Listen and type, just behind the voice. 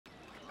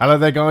Hello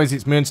there guys,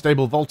 it's me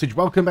Unstable Voltage.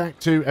 Welcome back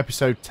to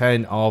episode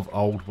 10 of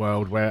Old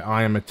World, where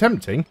I am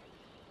attempting,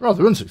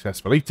 rather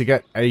unsuccessfully, to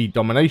get a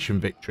domination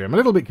victory. I'm a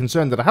little bit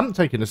concerned that I haven't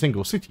taken a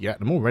single city yet.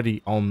 I'm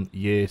already on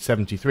year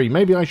 73.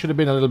 Maybe I should have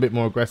been a little bit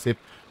more aggressive,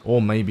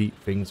 or maybe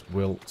things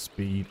will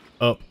speed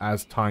up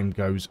as time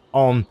goes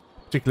on,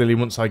 particularly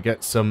once I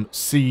get some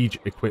siege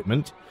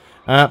equipment.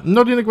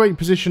 Not in a great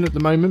position at the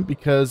moment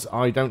because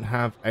I don't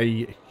have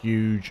a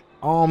huge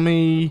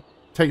army.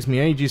 It takes me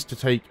ages to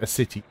take a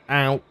city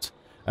out.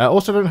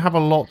 Also don't have a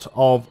lot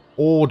of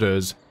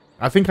orders.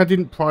 I think I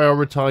didn't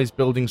prioritize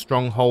building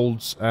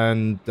strongholds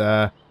and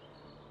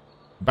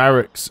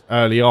barracks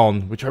early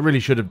on, which I really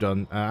should have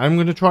done. I'm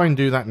going to try and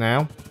do that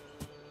now.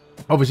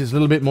 Obviously it's a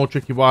little bit more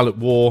tricky while at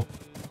war.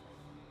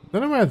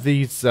 Don't know where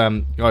these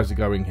guys are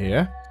going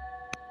here.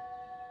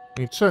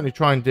 We can certainly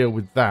try and deal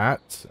with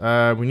that.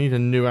 We need a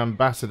new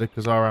ambassador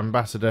because our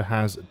ambassador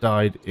has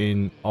died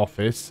in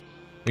office.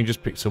 We can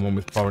just pick someone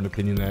with foreign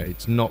opinion there.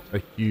 It's not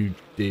a huge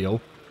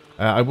deal.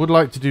 I would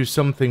like to do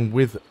something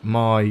with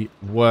my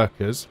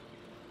workers.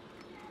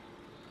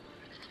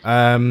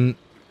 In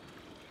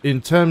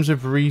terms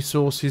of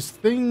resources,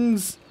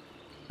 things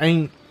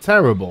ain't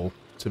terrible,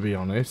 to be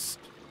honest.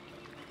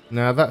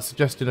 Now, that's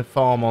suggesting a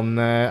farm on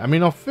there. I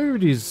mean, our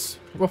food is...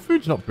 well,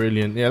 food's not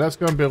brilliant. Yeah, let's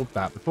go and build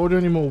that. Before we do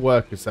any more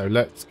workers, though,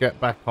 let's get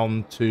back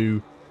on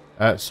to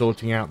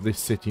sorting out this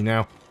city.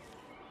 Now,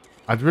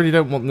 I really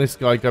don't want this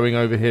guy going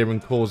over here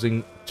and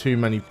causing too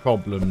many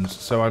problems.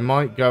 So I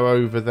might go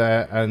over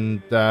there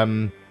and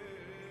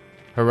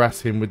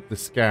harass him with the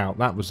scout.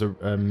 That was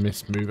a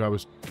missed move. I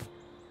was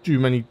too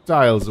many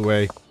dials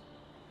away.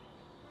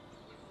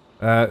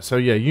 So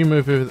yeah, you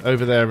move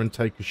over there and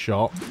take a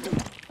shot.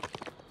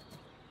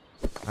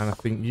 And I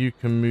think you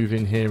can move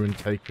in here and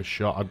take a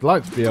shot. I'd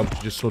like to be able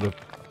to just sort of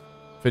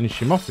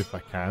finish him off if I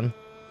can.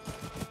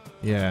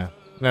 Yeah.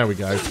 There we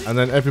go. And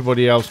then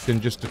everybody else can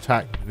just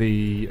attack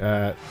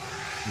the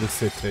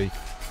city.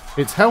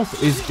 Its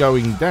health is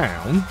going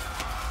down.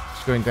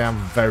 It's going down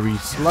very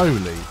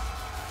slowly.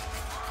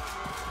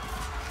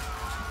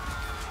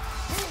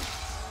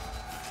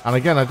 And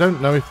again, I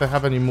don't know if they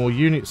have any more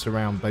units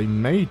around. They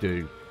may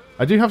do.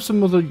 I do have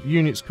some other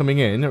units coming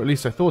in, or at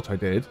least I thought I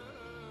did.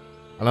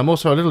 And I'm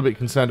also a little bit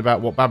concerned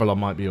about what Babylon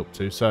might be up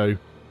to. So,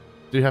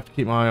 do have to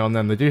keep my eye on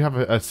them. They do have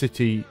a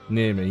city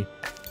near me.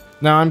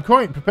 Now, I'm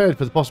quite prepared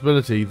for the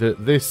possibility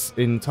that this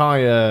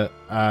entire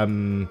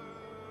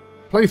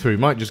playthrough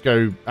might just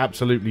go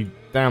absolutely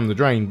down the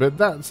drain, but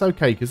that's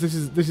okay because this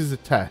is a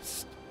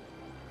test.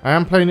 I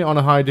am playing it on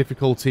a higher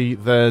difficulty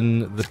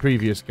than the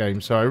previous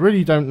game, so I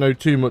really don't know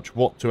too much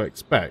what to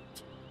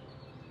expect.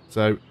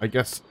 So I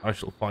guess I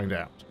shall find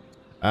out.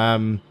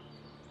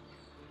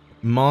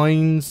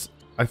 Mines.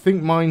 I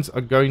think mines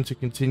are going to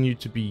continue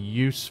to be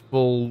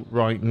useful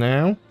right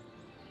now.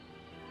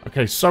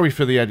 Okay, sorry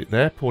for the edit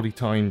there, poorly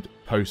timed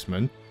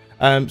postman.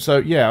 So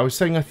yeah, I was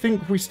saying I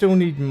think we still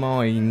need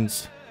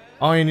mines.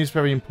 Iron is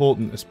very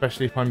important,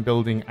 especially if I'm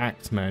building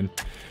axemen,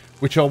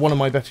 which are one of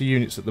my better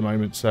units at the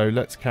moment, so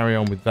let's carry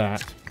on with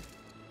that.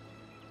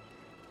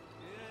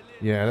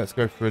 Yeah, let's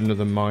go for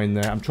another mine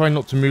there. I'm trying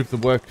not to move the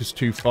workers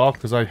too far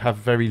because I have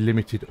very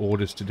limited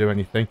orders to do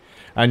anything.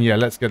 And yeah,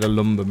 let's get a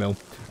lumber mill.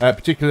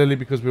 Particularly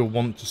because we'll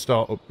want to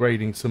start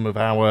upgrading some of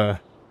our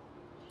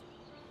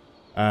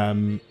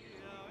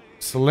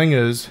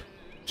slingers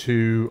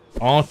to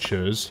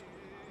archers,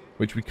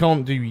 which we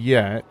can't do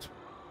yet.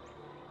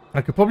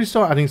 I could probably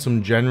start adding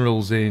some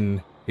generals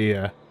in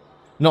here.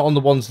 Not on the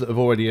ones that have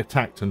already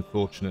attacked,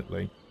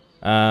 unfortunately.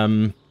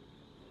 Do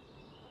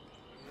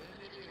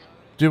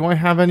I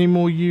have any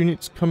more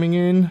units coming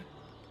in?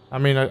 I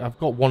mean, I've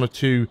got one or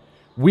two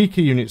weaker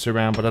units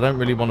around, but I don't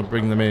really want to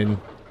bring them in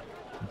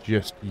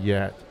just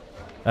yet.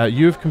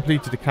 You have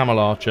completed a camel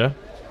archer.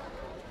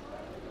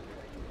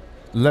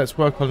 Let's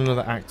work on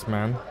another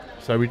axeman.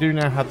 So we do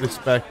now have this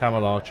spare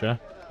camel archer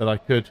that I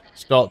could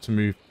start to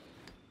move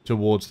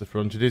towards the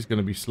front. It is going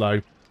to be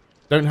slow.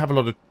 Don't have a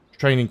lot of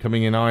training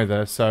coming in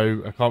either,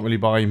 so I can't really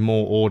buy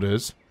more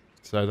orders.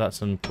 So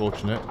that's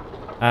unfortunate.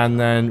 And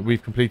then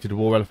we've completed a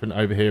war elephant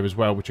over here as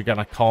well, which again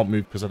I can't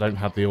move because I don't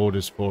have the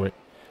orders for it.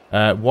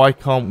 Why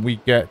can't we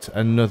get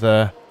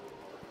another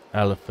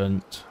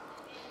elephant?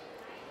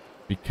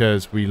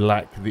 Because we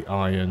lack the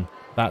iron.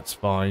 That's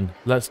fine.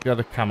 Let's get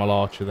a camel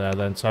archer there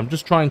then. So I'm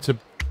just trying to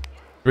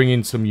bring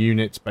in some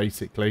units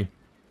basically.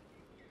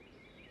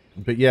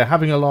 But yeah,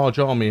 having a large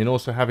army and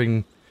also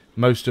having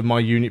most of my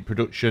unit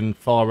production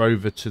far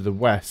over to the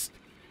west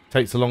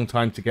takes a long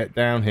time to get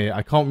down here.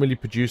 I can't really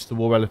produce the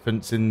war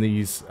elephants in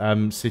these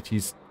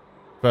cities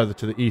further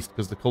to the east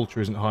because the culture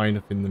isn't high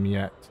enough in them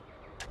yet.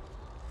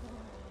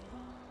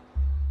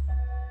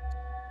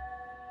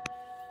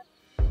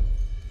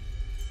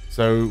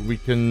 So we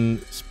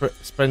can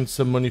spend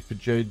some money for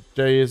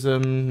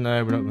Judaism.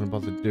 No, we're not going to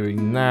bother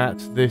doing that.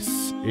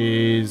 This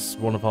is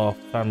one of our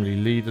family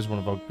leaders, one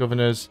of our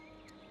governors.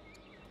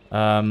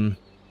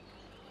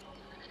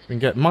 We can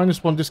get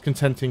 -1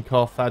 discontent in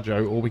Carthage,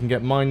 or we can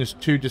get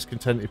 -2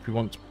 discontent if we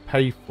want to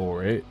pay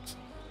for it.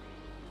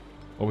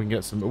 Or we can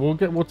get some... We'll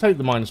take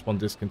the -1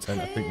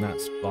 discontent. I think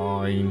that's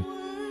fine.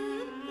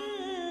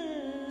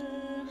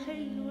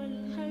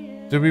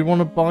 Do we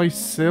want to buy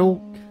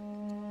silk?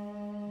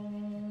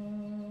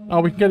 Oh,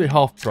 we can get it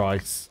half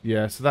price.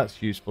 Yeah, so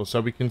that's useful. So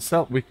we can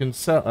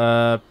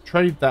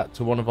trade that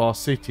to one of our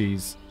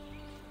cities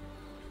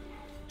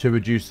to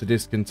reduce the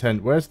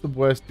discontent. Where's the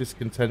worst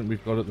discontent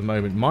we've got at the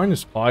moment?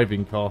 -5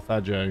 in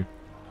Carthage.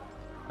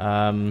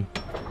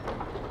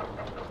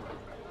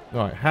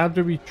 Right, how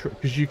do we...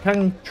 Because you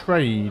can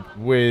trade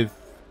with...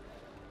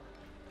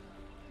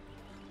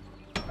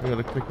 We've got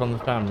to click on the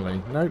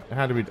family. Nope,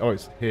 how do we... Oh,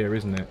 it's here,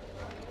 isn't it?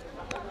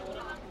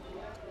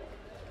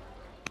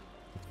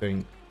 I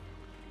think.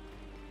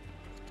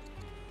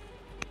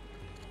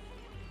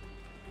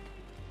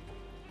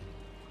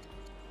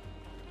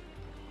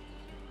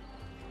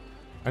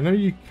 I know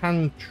you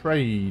can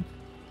trade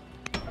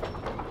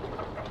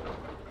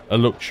a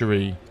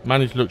luxury.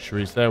 Manage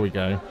luxuries, there we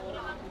go.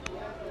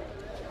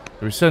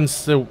 So we send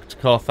silk to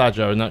Carthage,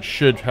 and that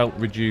should help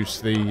reduce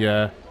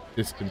the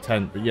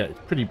discontent. But yeah, it's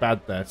pretty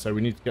bad there, so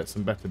we need to get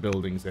some better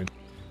buildings in.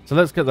 So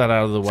let's get that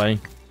out of the way.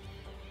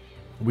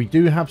 We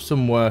do have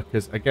some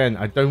workers. Again,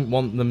 I don't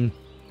want them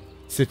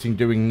sitting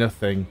doing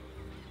nothing.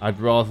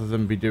 I'd rather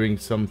them be doing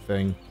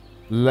something.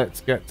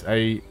 Let's get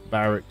a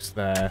barracks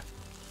there.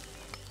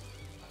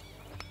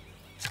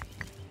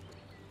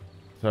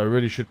 So I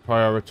really should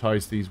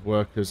prioritise these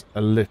workers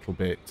a little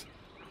bit.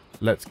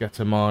 Let's get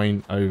a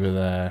mine over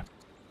there.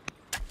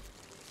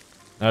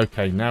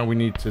 Okay, now we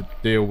need to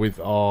deal with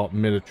our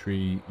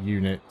military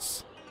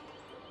units.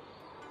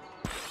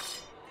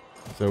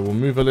 So we'll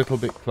move a little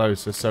bit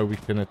closer so we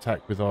can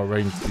attack with our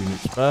ranged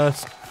units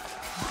first.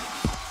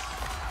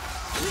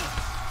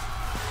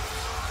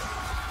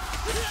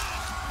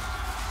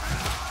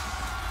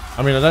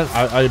 I mean,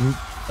 I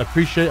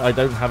appreciate I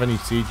don't have any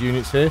siege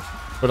units here.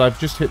 But I've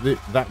just hit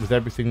that with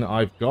everything that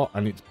I've got,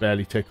 and it's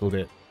barely tickled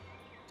it.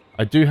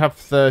 I do have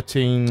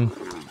 13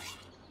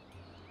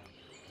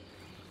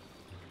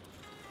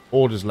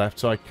 orders left,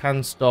 so I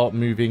can start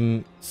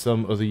moving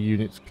some other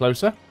units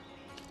closer.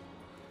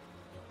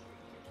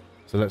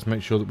 So let's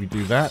make sure that we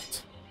do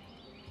that.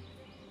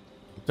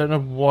 I don't know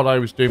what I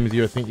was doing with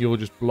you. I think you're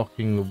just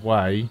blocking the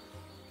way.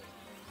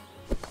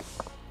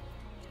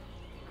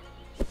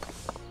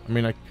 I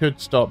mean, I could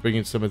start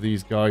bringing some of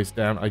these guys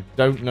down. I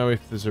don't know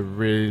if there's a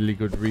really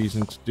good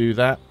reason to do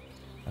that.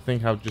 I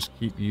think I'll just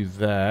keep you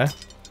there.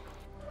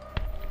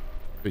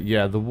 But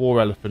yeah, the war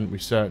elephant we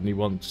certainly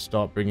want to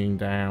start bringing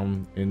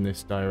down in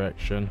this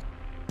direction.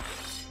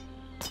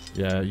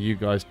 Yeah, you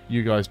guys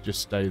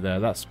just stay there.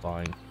 That's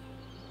fine.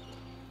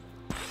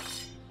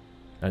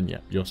 And yeah,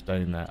 you're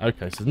staying there.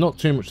 Okay, so there's not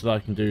too much that I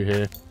can do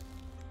here.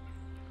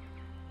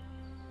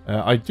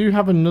 I do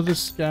have another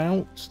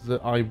scout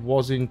that I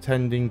was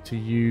intending to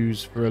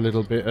use for a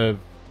little bit of,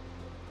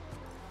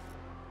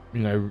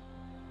 you know,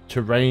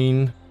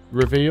 terrain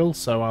reveal.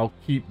 So I'll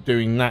keep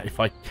doing that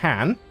if I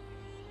can.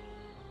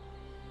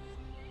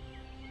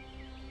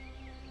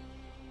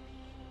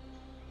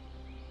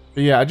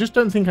 But yeah, I just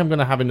don't think I'm going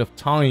to have enough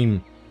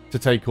time to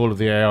take all of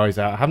the AIs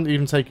out. I haven't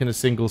even taken a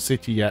single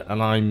city yet,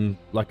 and I'm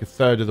like a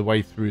third of the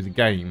way through the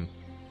game.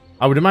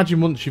 I would imagine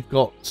once you've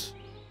got,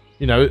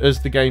 you know,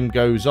 as the game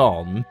goes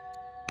on,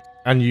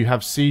 and you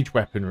have siege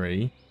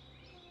weaponry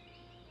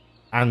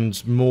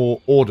and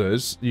more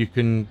orders, you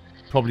can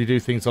probably do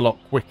things a lot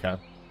quicker.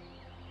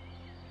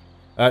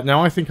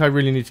 Now, I think I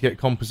really need to get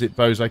composite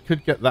bows. I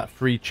could get that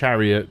free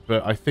chariot,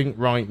 but I think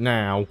right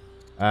now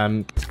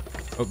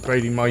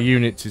upgrading my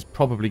units is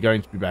probably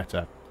going to be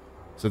better.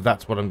 So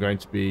that's what I'm going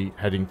to be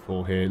heading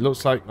for here. It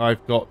looks like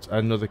I've got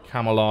another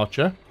camel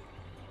archer.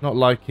 Not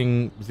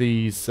liking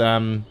these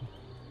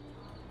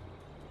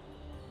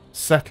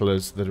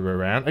settlers that are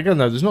around. Again,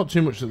 though, there's not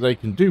too much that they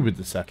can do with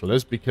the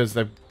settlers because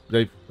they've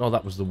oh,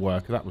 that was the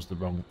worker. That was the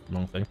wrong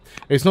thing.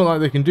 It's not like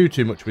they can do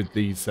too much with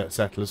these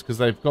settlers because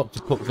they've got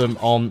to put them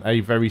on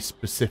a very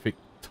specific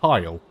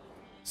tile.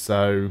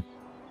 So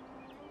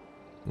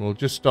we'll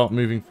just start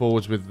moving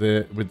forwards with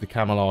the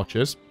camel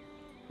archers.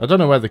 I don't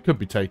know where they could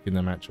be taking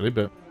them actually,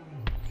 but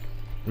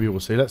we will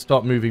see. Let's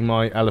start moving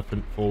my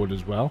elephant forward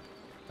as well.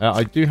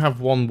 I do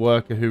have one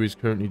worker who is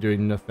currently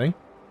doing nothing.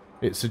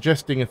 It's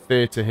suggesting a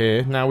theatre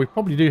here. Now, we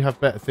probably do have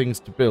better things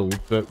to build,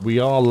 but we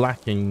are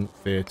lacking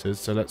theatres,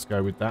 so let's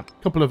go with that.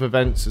 A couple of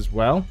events as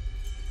well.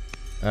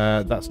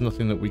 That's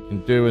nothing that we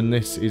can do, and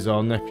this is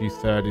our nephew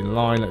third in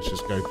line. Let's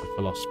just go for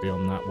philosophy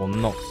on that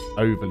one. Not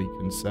overly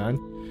concerned.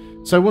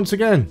 So once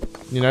again,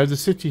 you know, the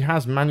city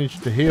has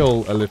managed to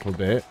heal a little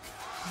bit.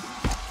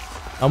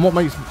 And what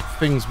makes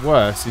things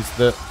worse is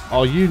that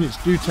our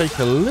units do take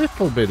a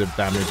little bit of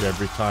damage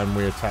every time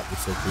we attack the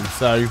city.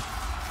 So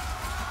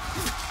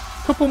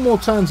a couple more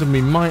turns and we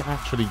might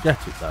actually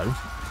get it, though.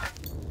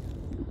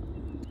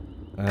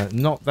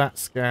 Not that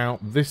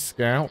scout. This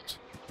scout.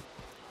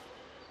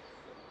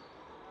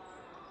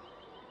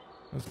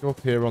 Let's go up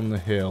here on the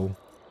hill.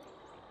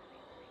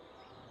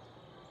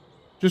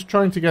 Just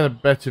trying to get a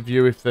better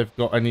view if they've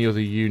got any other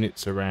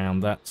units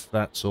around.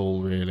 That's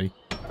all, really.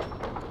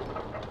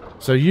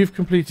 So you've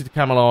completed the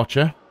Camel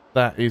Archer.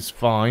 That is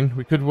fine.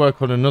 We could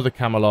work on another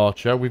camel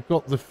archer. We've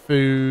got the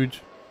food.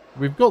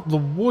 We've got the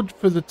wood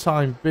for the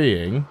time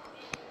being.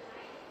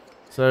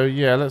 So,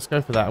 yeah, let's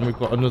go for that. And we've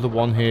got another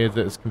one here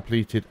that has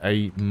completed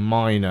a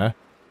miner.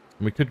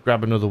 And we could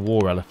grab another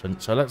war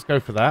elephant. So let's go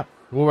for that.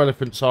 War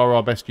elephants are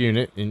our best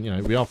unit. And, you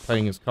know, we are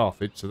playing as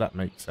Carthage, so that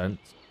makes sense.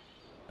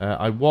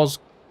 I was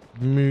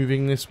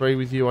moving this way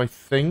with you, I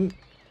think.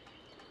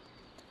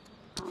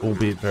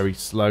 Albeit very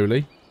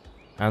slowly.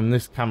 And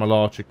this camel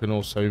archer can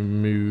also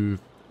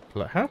move.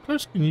 How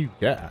close can you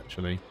get,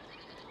 actually?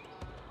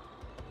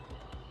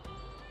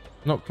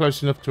 Not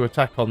close enough to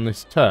attack on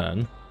this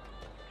turn.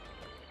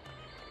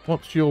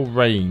 What's your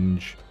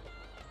range?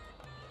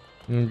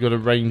 You've got a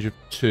range of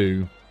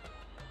 2.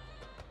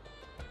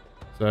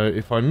 So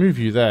if I move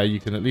you there, you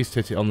can at least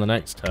hit it on the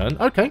next turn.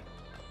 Okay.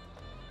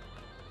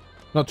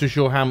 Not too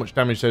sure how much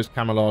damage those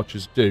camel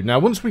archers do. Now,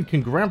 once we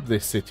can grab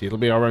this city, it'll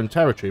be our own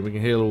territory. We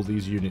can heal all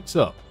these units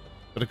up.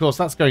 But of course,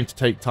 that's going to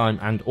take time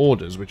and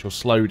orders, which will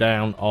slow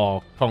down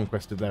our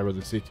conquest of their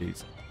other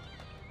cities.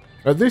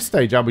 At this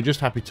stage, I'll be just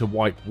happy to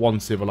wipe one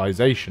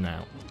civilization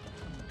out.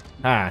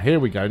 Ah, here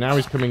we go. Now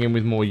he's coming in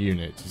with more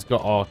units.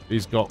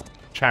 He's got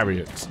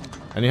chariots.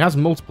 And he has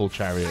multiple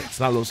chariots.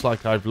 That looks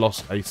like I've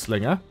lost a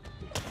slinger.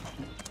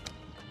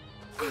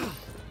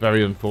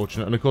 Very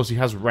unfortunate. And of course he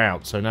has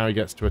rout, so now he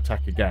gets to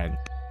attack again.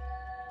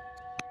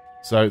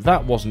 So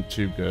that wasn't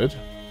too good.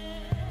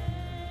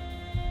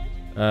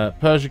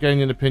 Persia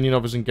gaining opinion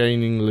of us and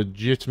gaining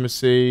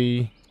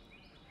legitimacy.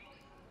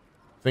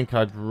 I think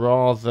I'd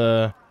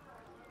rather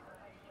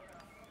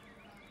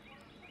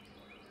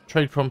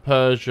trade from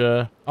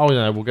Persia. Oh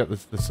no, we'll get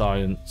the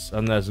science.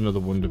 And there's another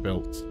wonder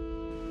built.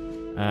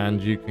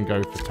 And you can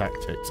go for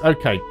tactics.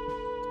 Okay.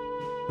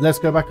 Let's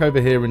go back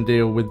over here and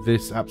deal with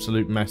this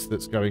absolute mess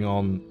that's going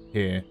on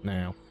here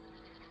now.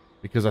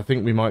 Because I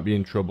think we might be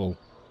in trouble.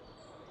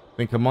 I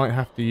think I might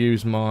have to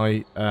use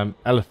my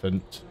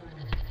elephant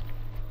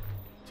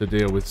to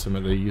deal with some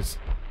of these.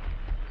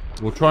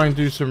 We'll try and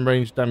do some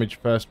range damage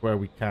first where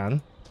we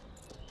can.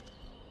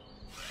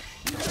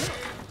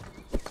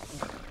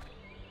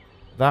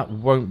 That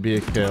won't be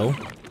a kill.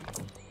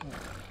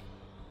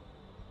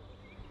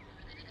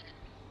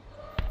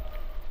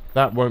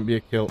 That won't be a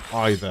kill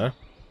either.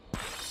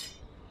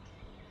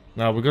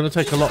 Now, we're going to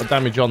take a lot of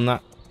damage on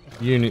that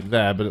unit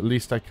there, but at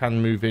least I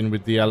can move in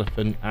with the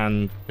elephant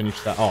and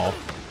finish that off.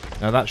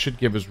 Now, that should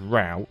give us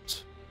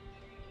rout.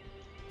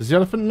 Does the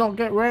elephant not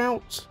get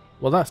rout?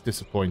 Well, that's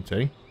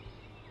disappointing.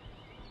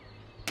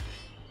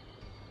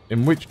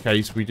 In which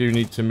case, we do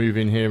need to move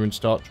in here and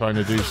start trying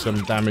to do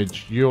some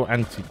damage. You're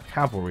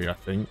anti-cavalry, I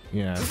think.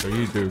 Yeah, so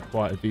you do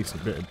quite a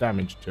decent bit of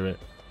damage to it.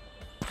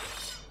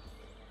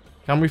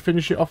 Can we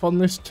finish it off on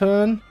this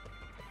turn?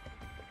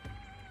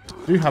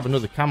 We do have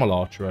another camel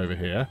archer over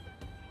here.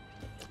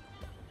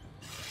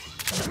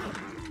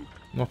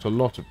 Not a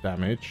lot of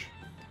damage.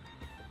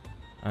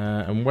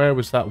 And where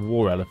was that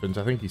war elephant?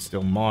 I think he's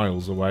still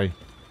miles away.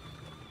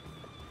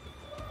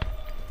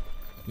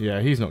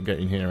 Yeah, he's not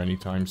getting here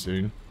anytime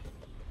soon.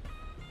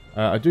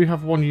 I do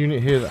have one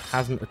unit here that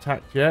hasn't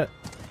attacked yet.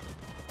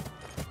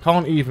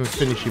 Can't even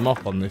finish him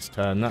off on this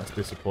turn. That's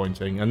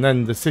disappointing. And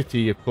then the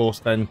city, of course,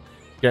 then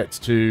gets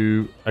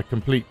to a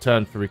complete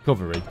turn for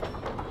recovery,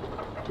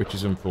 which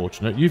is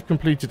unfortunate. You've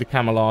completed a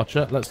camel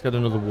archer. Let's get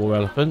another war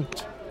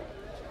elephant.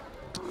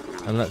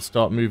 And let's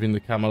start moving the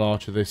camel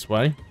archer this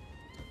way.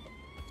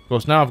 Of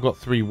course, now I've got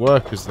 3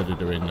 workers that are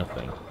doing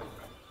nothing.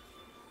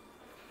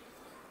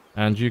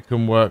 And you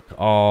can work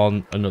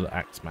on another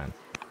axeman.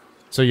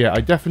 So yeah,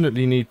 I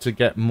definitely need to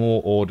get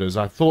more orders.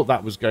 I thought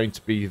that was going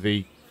to be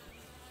the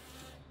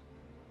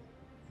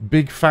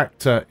big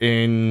factor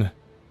in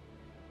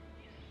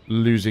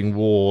losing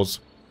wars.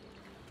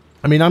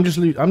 I mean, I'm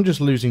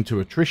just losing to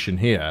attrition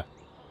here.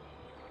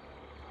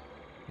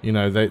 You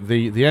know,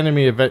 the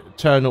enemy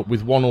turn up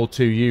with 1 or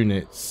 2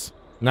 units.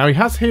 Now, he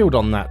has healed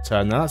on that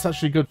turn. Now, that's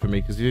actually good for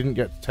me because he didn't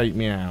get to take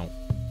me out.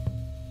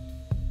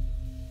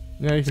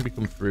 Yeah, he can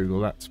become frugal.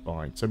 That's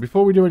fine. So,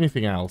 before we do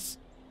anything else,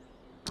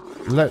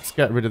 let's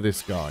get rid of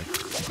this guy.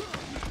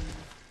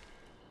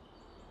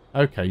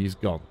 Okay, he's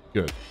gone.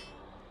 Good.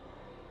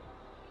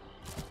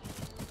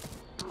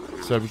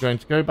 So, we're going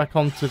to go back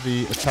onto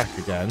the attack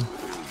again.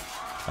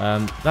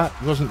 That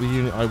wasn't the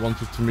unit I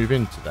wanted to move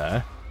into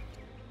there.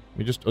 Let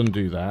me just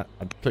undo that.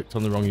 I clicked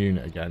on the wrong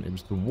unit again. It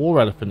was the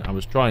war elephant I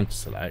was trying to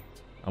select.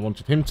 I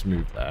wanted him to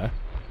move there.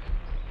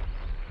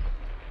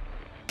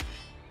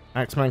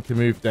 Axeman can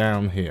move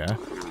down here.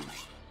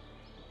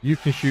 You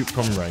can shoot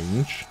from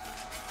range.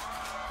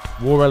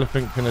 War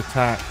elephant can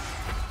attack.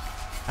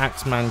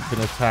 Axeman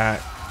can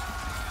attack.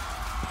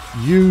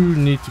 You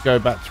need to go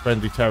back to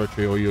friendly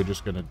territory or you're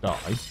just going to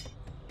die.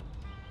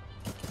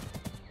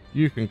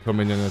 You can come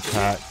in and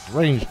attack.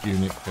 Ranged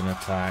unit can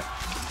attack.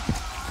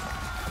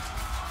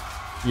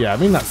 Yeah, I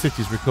mean that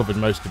city's recovered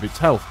most of its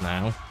health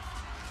now.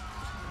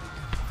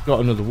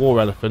 Got another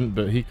war elephant,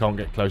 but he can't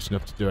get close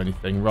enough to do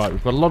anything. Right,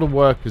 we've got a lot of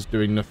workers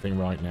doing nothing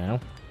right now.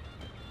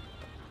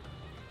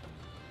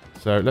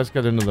 So let's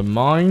get another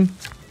mine.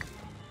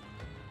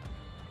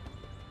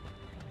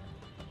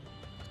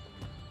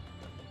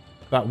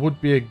 That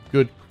would be a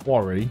good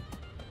quarry.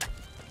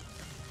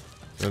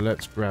 So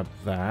let's grab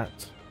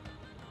that.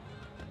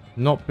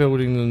 Not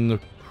building the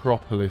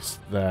necropolis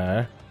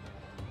there.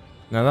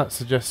 Now that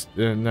suggests...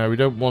 no, we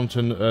don't want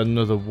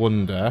another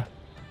wonder.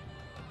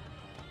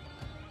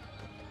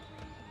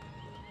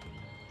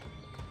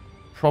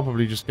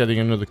 Probably just getting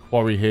another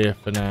quarry here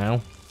for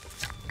now.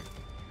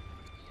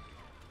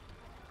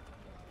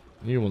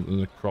 You want the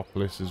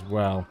necropolis as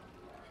well.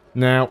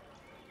 Now,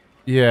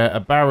 yeah, a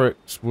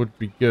barracks would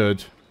be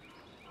good.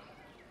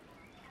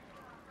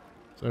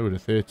 So would a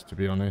theatre, to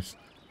be honest.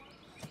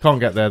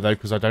 Can't get there, though,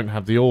 because I don't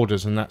have the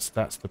orders, and that's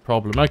the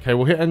problem. Okay,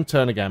 we'll hit end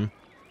turn again.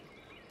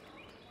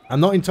 I'm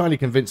not entirely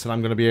convinced that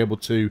I'm going to be able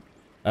to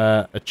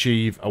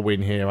achieve a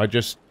win here.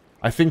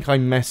 I think I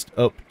messed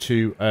up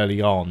too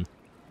early on.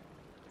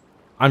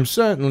 I'm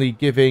certainly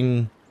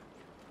giving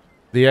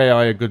the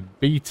AI a good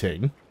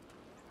beating,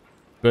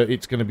 but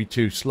it's going to be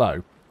too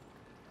slow.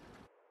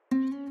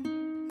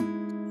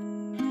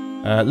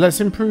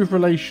 Let's improve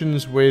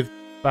relations with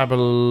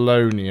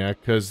Babylonia,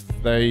 because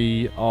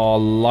they are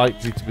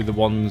likely to be the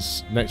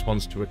next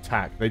ones to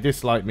attack. They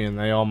dislike me and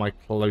they are my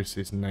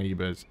closest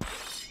neighbours.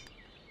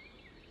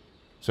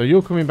 So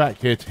you're coming back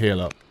here to heal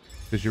up,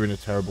 because you're in a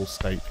terrible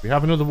state. We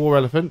have another war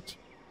elephant,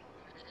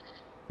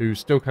 who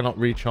still cannot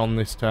reach on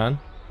this turn.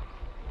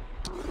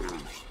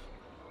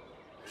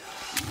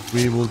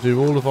 We will do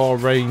all of our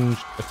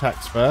ranged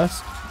attacks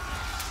first,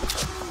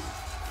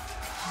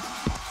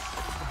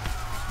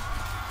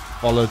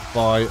 followed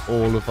by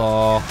all of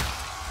our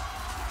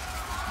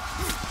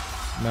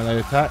melee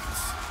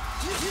attacks.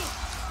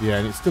 Yeah,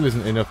 and it still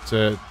isn't enough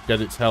to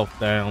get its health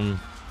down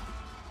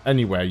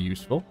anywhere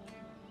useful.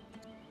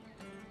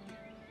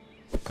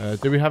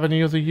 Do we have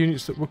any other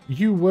units that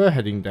you were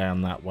heading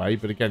down that way,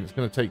 but again, it's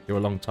going to take you a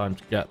long time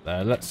to get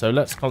there. So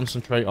let's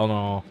concentrate on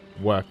our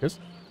workers.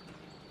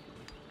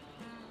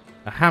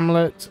 A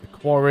hamlet, a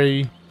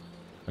quarry,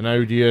 an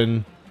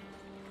Odeon.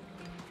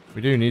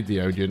 We do need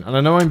the Odeon. And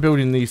I know I'm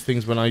building these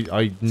things when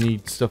I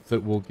need stuff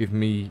that will give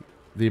me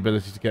the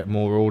ability to get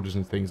more orders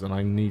and things, and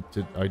I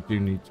do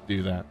need to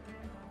do that.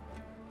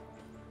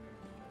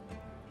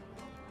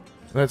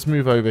 Let's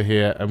move over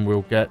here and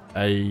we'll get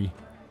a...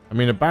 I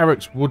mean, a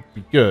barracks would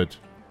be good.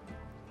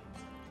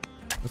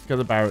 Let's get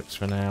the barracks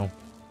for now.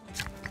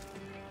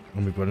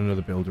 And we've got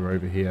another builder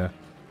over here.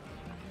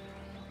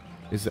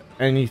 Is there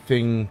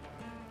anything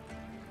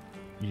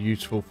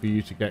useful for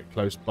you to get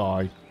close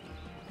by?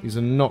 These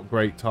are not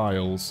great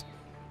tiles.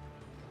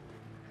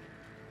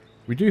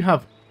 We do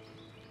have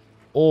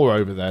ore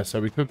over there, so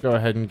we could go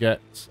ahead and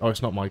get... Oh,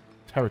 it's not my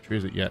territory,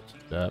 is it yet?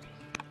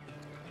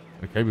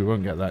 Okay, we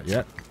won't get that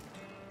yet.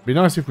 Be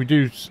nice if we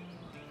do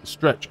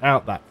stretch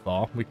out that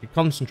far. We could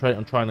concentrate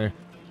on trying to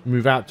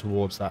move out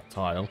towards that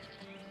tile.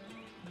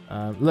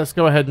 Let's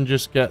go ahead and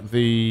just get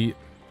the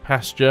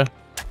pasture.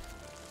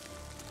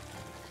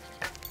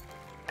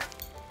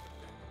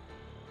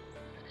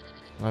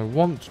 I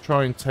want to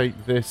try and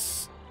take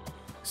this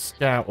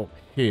scout up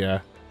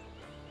here.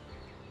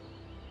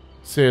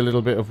 See a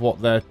little bit of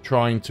what they're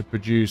trying to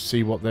produce,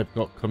 see what they've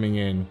got coming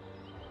in.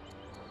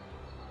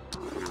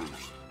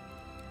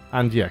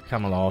 And yeah,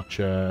 Camel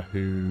Archer,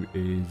 who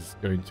is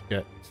going to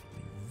get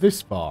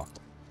this far.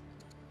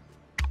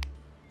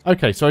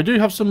 Okay, so I do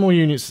have some more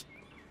units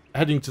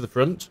heading to the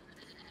front.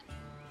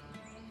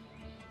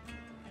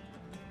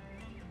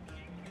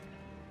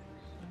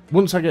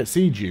 Once I get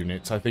siege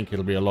units, I think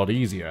it'll be a lot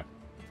easier.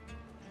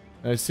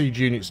 Siege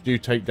units do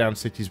take down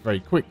cities very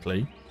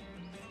quickly.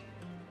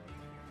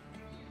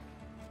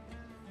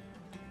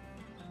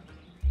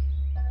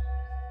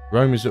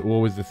 Rome is at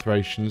war with the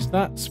Thracians.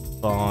 That's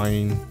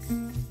fine.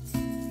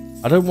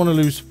 I don't want to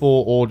lose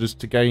 4 orders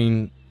to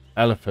gain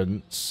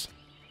elephants.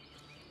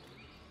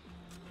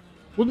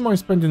 Wouldn't mind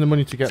spending the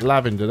money to get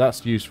lavender.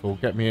 That's useful.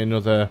 Get me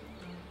another...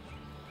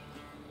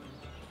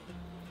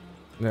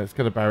 Let's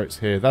get a barracks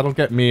here. That'll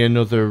get me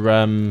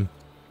another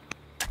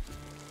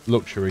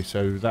luxury,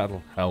 so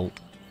that'll help.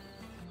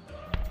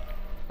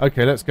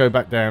 Okay, let's go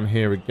back down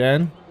here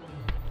again.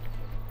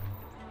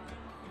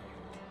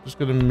 Just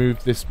going to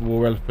move this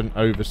war elephant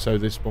over so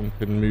this one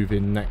can move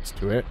in next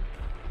to it.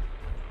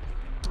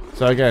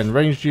 So again,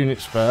 ranged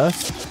units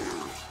first.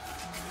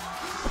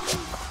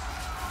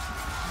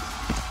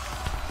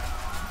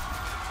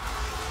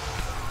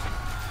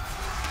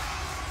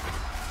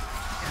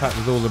 Attack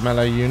with all the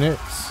melee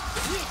units.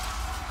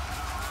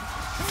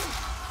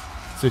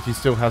 City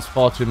still has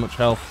far too much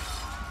health.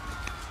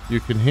 You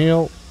can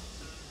heal.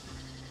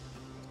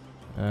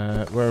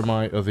 Where are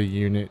my other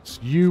units?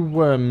 You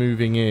were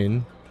moving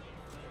in.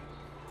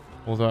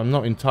 Although I'm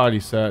not entirely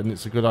certain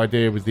it's a good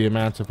idea with the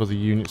amount of other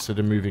units that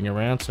are moving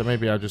around. So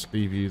maybe I'll just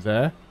leave you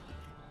there.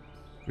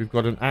 We've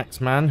got an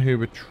Axeman who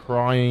we're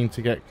trying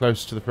to get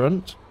close to the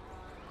front.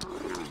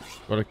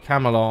 Got a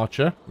Camel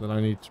Archer that I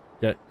need to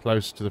get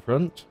close to the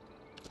front.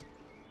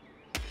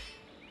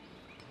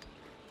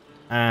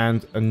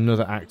 And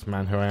another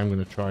Axeman who I am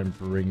going to try and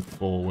bring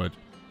forward.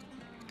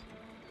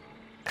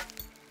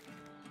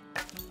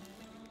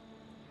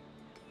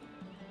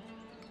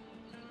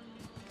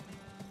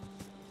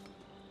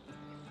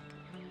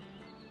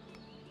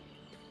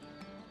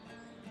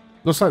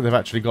 Looks like they've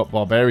actually got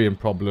barbarian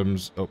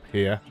problems up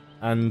here.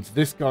 And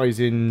this guy's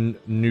in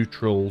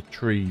neutral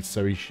trees,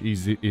 so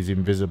he's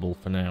invisible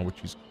for now,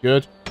 which is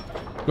good.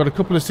 Got a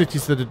couple of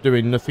cities that are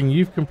doing nothing.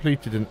 You've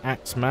completed an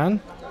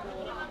Axeman.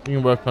 You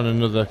can work on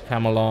another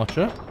Camel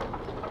Archer.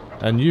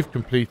 And you've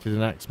completed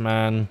an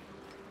Axeman.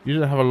 You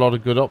don't have a lot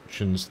of good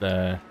options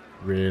there,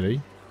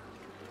 really.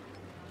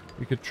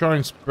 We could try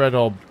and spread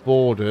our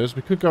borders.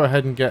 We could go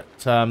ahead and get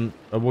a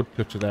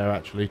woodcutter there,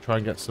 actually. Try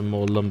and get some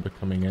more lumber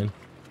coming in.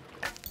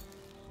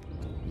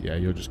 Yeah,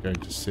 you're just going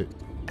to sit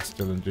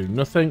still and do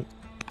nothing.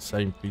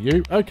 Same for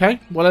you. Okay,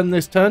 we'll end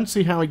this turn,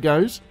 see how it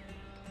goes.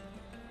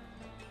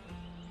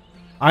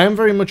 I am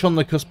very much on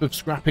the cusp of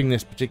scrapping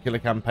this particular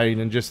campaign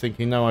and just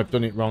thinking, no, I've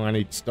done it wrong, I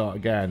need to start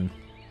again.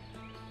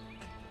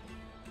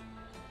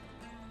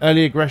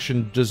 Early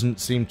aggression doesn't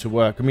seem to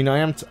work. I mean, I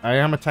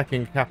am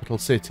attacking a capital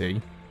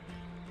city.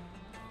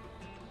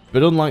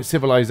 But unlike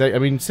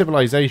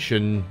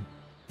civilization,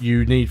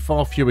 you need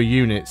far fewer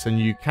units and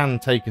you can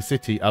take a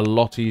city a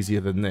lot easier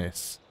than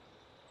this.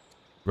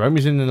 Rome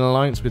is in an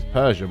alliance with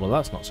Persia. Well,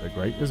 that's not so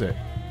great, is it?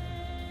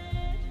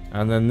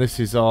 And then this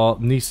is our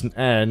Nisan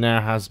heir,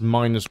 now has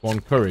 -1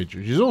 courage,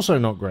 which is also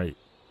not great.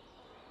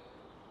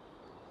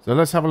 So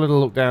let's have a little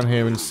look down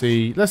here and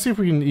see. Let's see if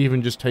we can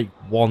even just take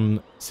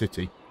one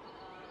city.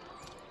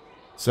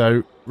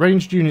 So,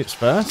 ranged units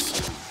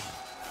first.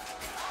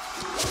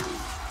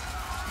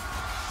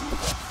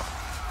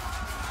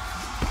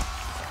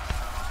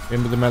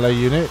 In with the melee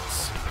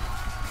units.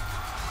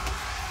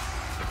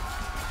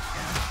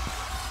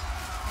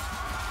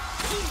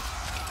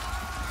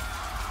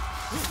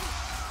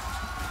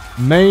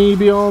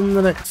 Maybe on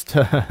the next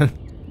turn.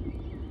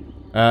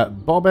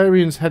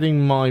 Barbarian's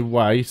heading my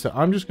way, so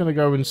I'm just going to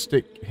go and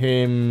stick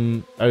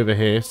him over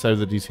here so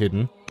that he's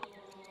hidden.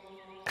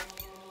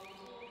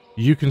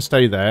 You can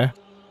stay there,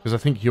 because I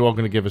think you are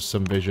going to give us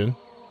some vision.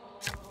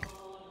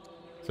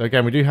 So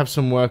again, we do have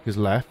some workers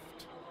left.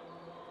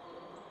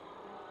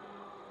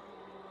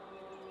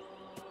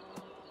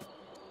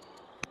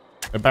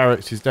 A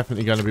barracks is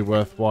definitely going to be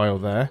worthwhile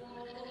there.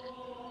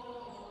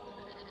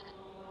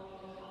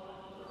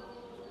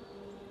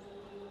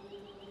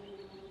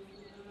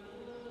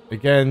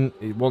 Again,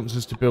 it wants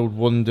us to build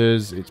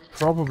wonders. It's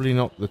probably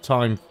not the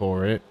time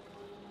for it.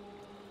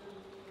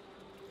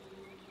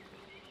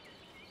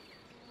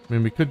 I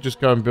mean, we could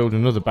just go and build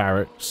another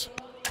barracks.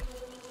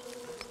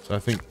 So I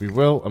think we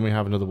will, and we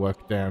have another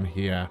worker down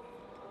here.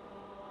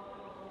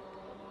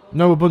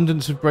 No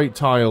abundance of great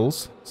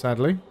tiles,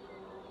 sadly.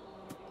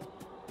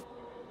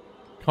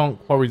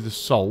 Can't quarry the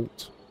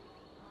salt.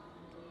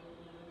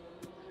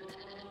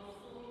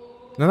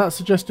 Now that's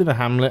suggested a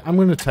hamlet. I'm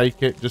going to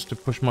take it just to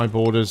push my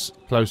borders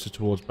closer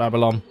towards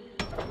Babylon.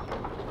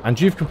 And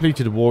you've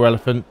completed a war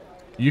elephant.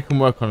 You can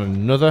work on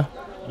another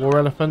war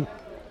elephant.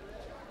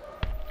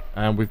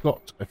 And we've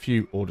got a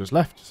few orders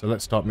left. So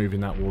let's start moving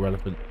that war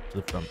elephant to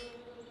the front.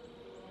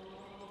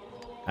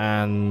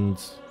 And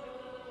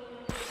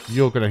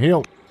you're going to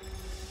heal.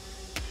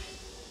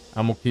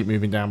 And we'll keep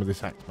moving down with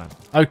this Axeman.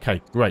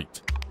 Okay,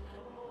 great.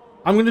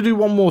 I'm going to do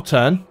one more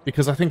turn,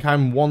 because I think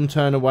I'm one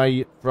turn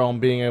away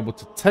from being able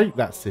to take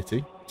that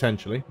city,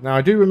 potentially. Now,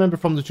 I do remember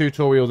from the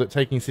tutorial that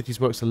taking cities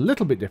works a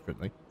little bit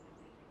differently.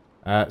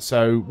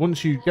 So,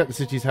 once you get the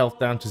city's health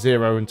down to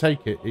 0 and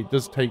take it, it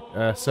does take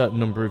a certain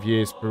number of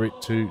years for it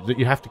to... that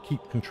you have to keep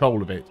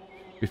control of it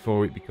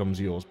before it becomes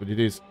yours, but it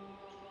is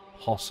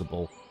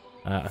possible.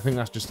 I think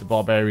that's just the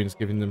barbarians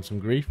giving them some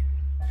grief.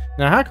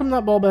 Now, how come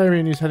that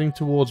barbarian is heading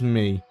towards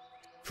me?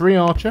 Free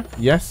archer?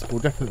 Yes,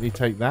 we'll definitely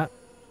take that.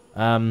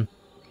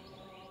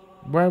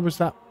 Where was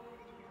that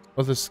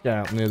other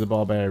scout near the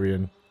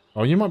barbarian?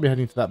 Oh, you might be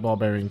heading to that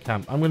barbarian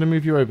camp. I'm going to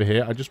move you over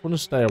here. I just want to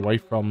stay away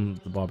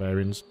from the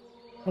barbarians.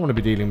 I don't want to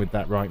be dealing with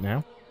that right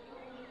now.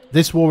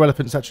 This war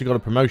elephant's actually got a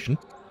promotion,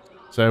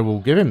 so we'll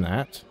give him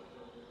that.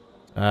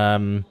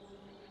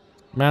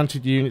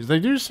 Mounted units. They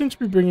do seem to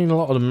be bringing a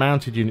lot of the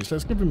mounted units.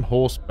 Let's give him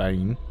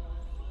Horsebane.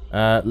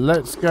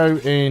 Let's go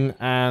in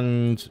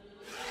and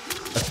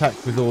attack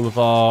with all of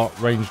our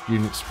ranged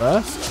units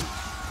first.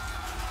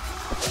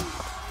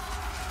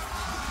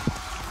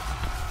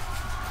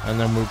 And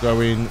then we'll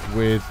go in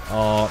with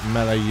our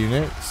melee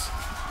units.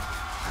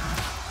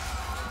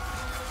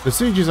 The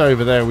siege is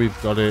over there, we've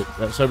got it.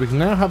 So we can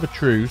now have a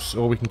truce,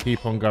 or we can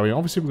keep on going.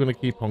 Obviously, we're going to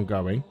keep on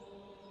going.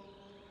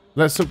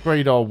 Let's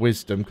upgrade our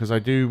wisdom, because I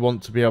do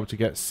want to be able to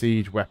get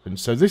siege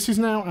weapons. So this is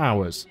now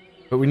ours,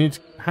 but we need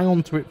to hang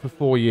on to it for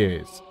 4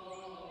 years.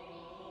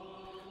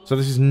 So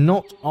this is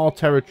not our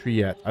territory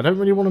yet. I don't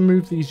really want to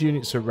move these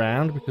units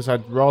around, because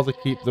I'd rather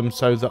keep them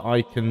so that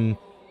I can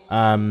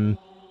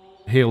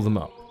heal them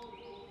up.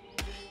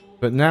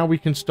 But now we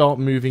can start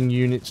moving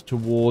units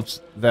towards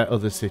their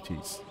other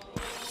cities.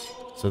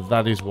 So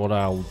that is what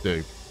I'll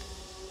do.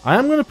 I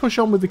am going to push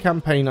on with the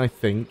campaign, I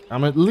think.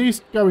 I'm at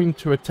least going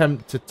to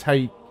attempt to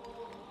take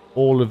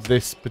all of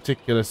this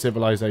particular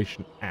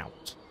civilization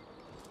out.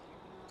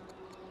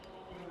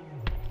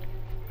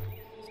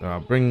 So I'll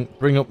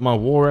bring up my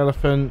war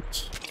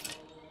elephant.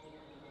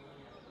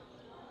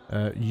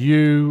 I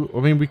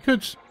mean, we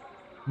could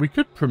we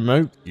could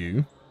promote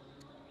you.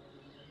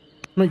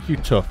 Make you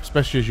tough,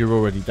 especially as you're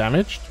already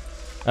damaged.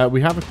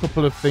 We have a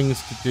couple of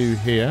things to do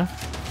here.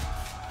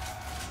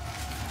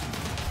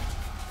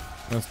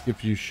 Let's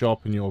give you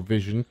sharpen your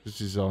vision, because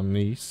this is our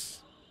niece.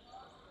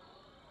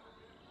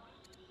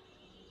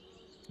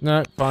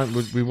 No, fine.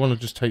 We want to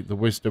just take the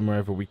wisdom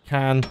wherever we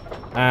can.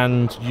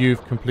 And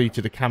you've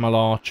completed a camel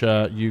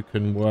archer. You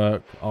can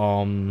work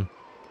on...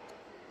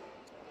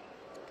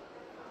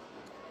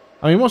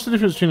 I mean, what's the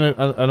difference between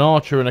an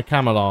archer and a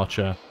camel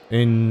archer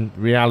in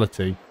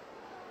reality?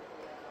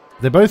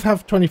 They both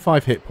have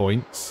 25 hit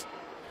points.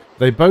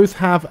 They both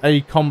have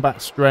a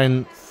combat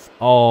strength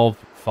of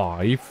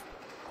 5.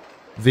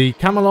 The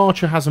camel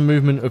archer has a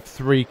movement of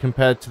 3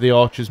 compared to the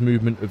archer's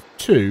movement of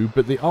 2,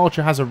 but the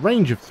archer has a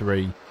range of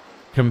 3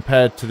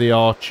 compared to the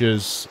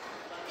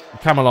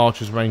camel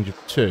archer's range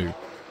of 2.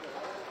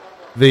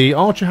 The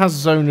archer has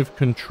zone of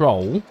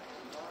control.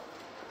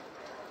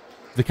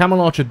 The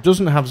camel archer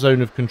doesn't have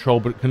zone of control,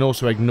 but it can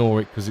also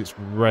ignore it because it's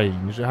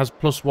ranged. It has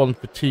 +1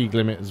 fatigue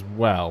limit as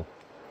well.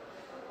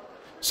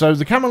 So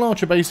the camel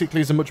archer basically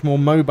is a much more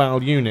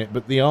mobile unit,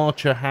 but the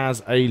archer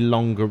has a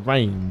longer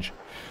range.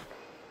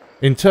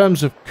 In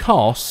terms of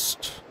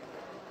cost,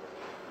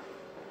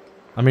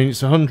 I mean,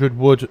 it's 100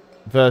 wood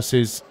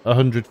versus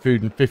 100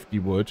 food and 50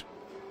 wood.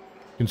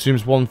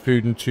 Consumes 1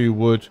 food and 2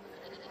 wood.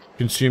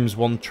 Consumes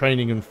 1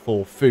 training and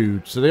 4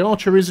 food. So the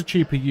archer is a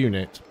cheaper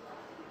unit.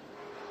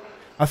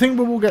 I think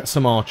we will get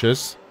some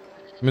archers.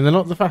 I mean, they're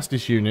not the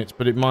fastest units,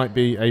 but it might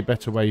be a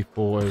better way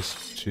for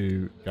us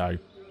to go.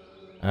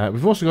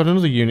 We've also got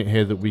another unit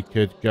here that we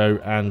could go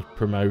and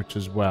promote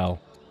as well.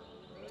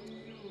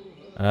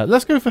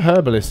 Let's go for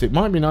Herbalist. It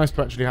might be nice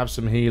to actually have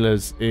some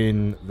healers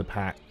in the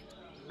pack.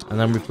 And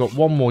then we've got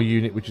one more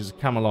unit, which is a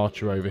Camel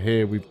Archer over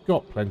here. We've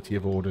got plenty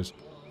of orders.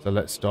 So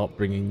let's start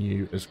bringing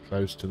you as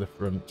close to the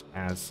front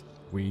as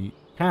we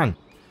can.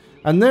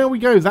 And there we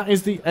go. That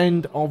is the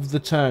end of the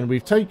turn.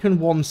 We've taken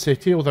 1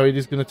 city, although it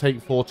is going to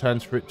take 4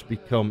 turns for it to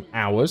become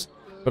ours.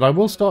 But I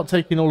will start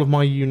taking all of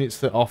my units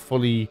that are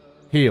fully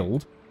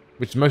healed,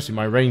 which is mostly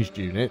my ranged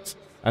units,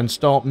 and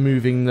start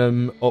moving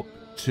them up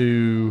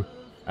to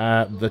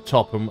the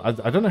top. And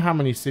I don't know how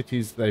many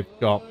cities they've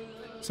got.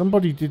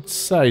 Somebody did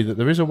say that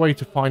there is a way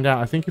to find out.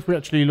 I think if we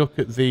actually look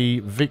at the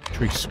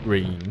victory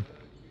screen,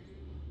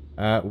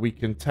 we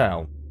can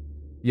tell.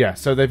 Yeah,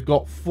 so they've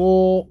got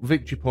 4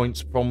 victory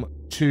points from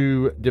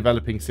 2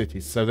 developing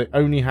cities. So they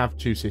only have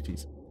 2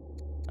 cities.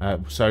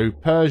 So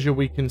Persia,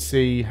 we can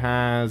see,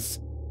 has...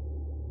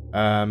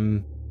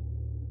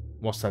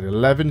 what's that?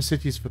 11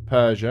 cities for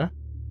Persia.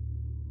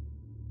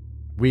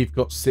 We've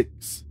got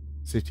 6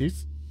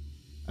 cities.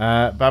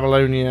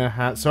 Babylonia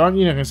has... So,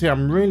 you can see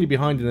I'm really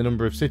behind in the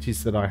number of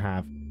cities that I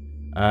have.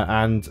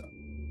 And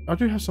I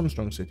do have some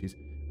strong cities.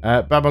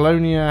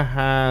 Babylonia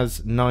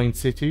has 9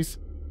 cities.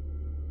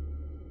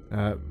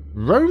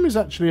 Rome has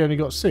actually only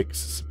got 6,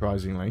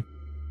 surprisingly.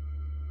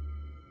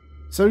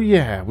 So,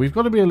 yeah, we've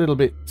got to be a little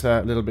bit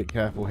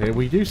careful here.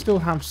 We do still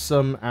have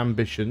some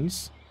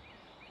ambitions.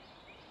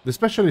 The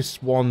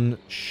specialist one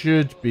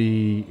should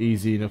be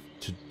easy enough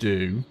to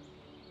do.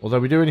 Although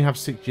we do only have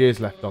 6 years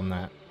left on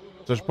that.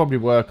 So I should probably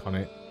work on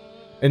it.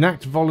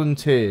 Enact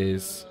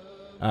volunteers.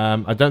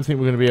 I don't think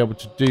we're going to be able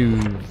to do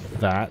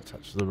that.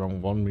 That's the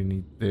wrong one. We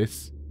need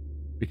this.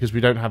 Because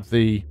we don't have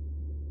the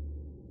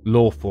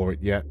law for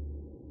it yet.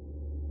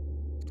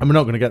 And we're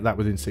not going to get that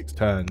within 6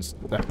 turns.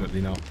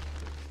 Definitely not.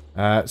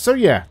 So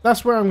yeah,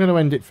 that's where I'm going to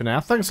end it for now.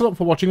 Thanks a lot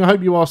for watching. I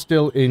hope you are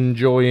still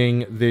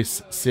enjoying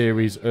this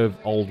series of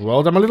Old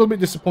World. I'm a little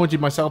bit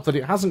disappointed myself that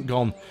it hasn't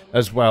gone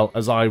as well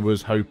as I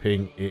was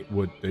hoping it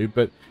would do.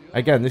 But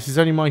again, this is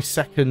only my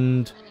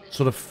second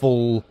sort of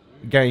full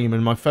game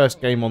and my first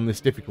game on this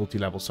difficulty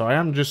level. So I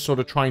am just sort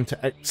of trying to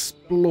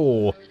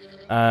explore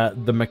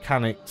the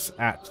mechanics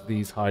at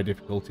these high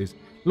difficulties.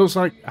 Looks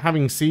like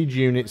having siege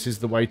units is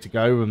the way to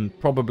go, and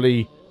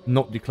probably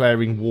not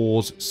declaring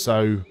wars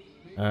so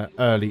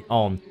early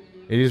on.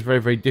 It is very,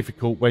 very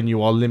difficult when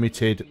you are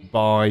limited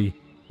by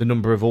the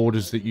number of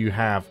orders that you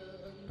have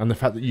and the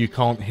fact that you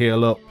can't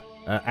heal up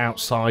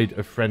outside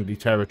of friendly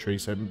territory,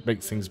 so it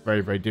makes things very,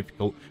 very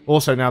difficult.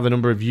 Also, now the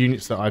number of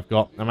units that I've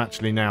got, I'm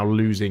actually now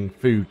losing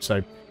food, so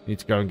I need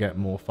to go and get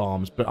more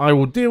farms. But I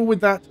will deal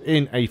with that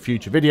in a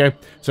future video.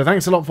 So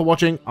thanks a lot for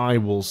watching. I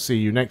will see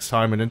you next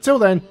time, and until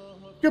then,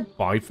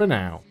 goodbye for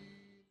now.